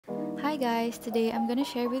Hi guys, today I'm gonna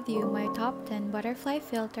share with you my top 10 butterfly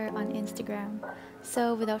filter on Instagram.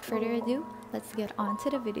 So without further ado, let's get on to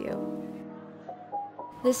the video.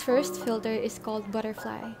 This first filter is called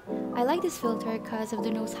Butterfly. I like this filter because of the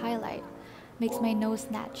nose highlight. Makes my nose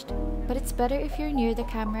snatched. But it's better if you're near the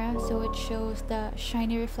camera so it shows the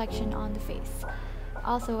shiny reflection on the face.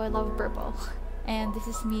 Also, I love purple. And this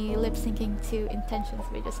is me lip syncing to Intentions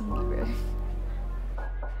by Justin Bieber.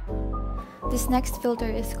 This next filter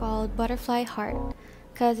is called Butterfly Heart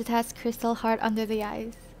because it has crystal heart under the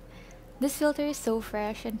eyes. This filter is so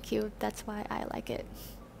fresh and cute, that's why I like it.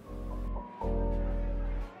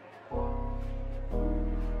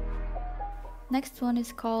 Next one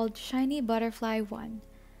is called Shiny Butterfly 1.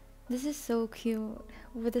 This is so cute,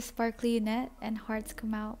 with a sparkly net and hearts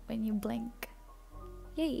come out when you blink.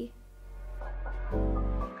 Yay!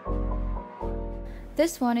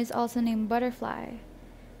 This one is also named Butterfly.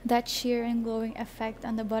 That sheer and glowing effect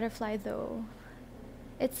on the butterfly though.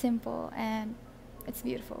 It's simple and it's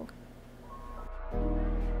beautiful.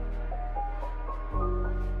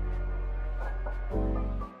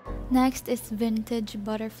 Next is Vintage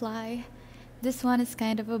Butterfly. This one is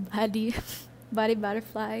kind of a body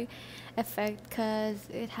butterfly effect because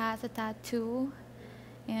it has a tattoo,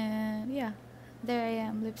 and yeah, there I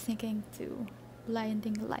am lip syncing to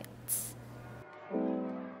Blinding Lights.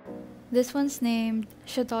 This one's named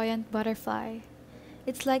Chatoyant Butterfly.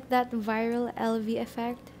 It's like that viral LV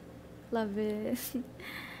effect. Love it.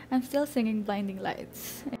 I'm still singing Blinding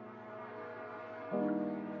Lights.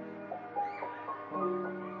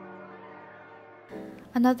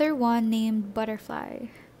 Another one named Butterfly.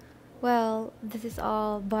 Well, this is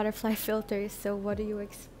all butterfly filters, so what do you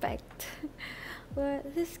expect?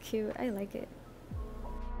 But this is cute, I like it.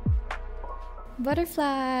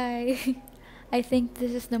 Butterfly! I think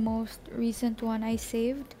this is the most recent one I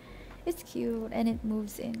saved. It's cute and it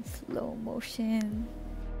moves in slow motion.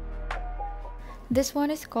 This one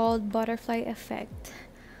is called Butterfly Effect.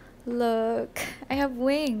 Look, I have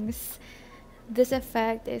wings. This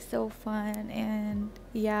effect is so fun and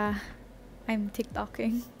yeah, I'm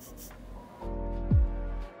TikToking.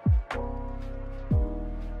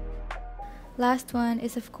 Last one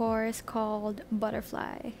is of course called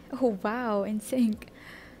Butterfly. Oh wow, in sync.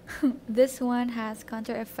 This one has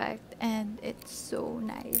counter effect and it's so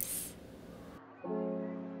nice.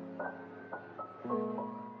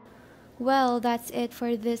 Well, that's it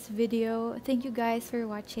for this video. Thank you guys for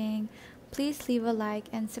watching. Please leave a like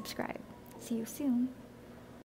and subscribe. See you soon.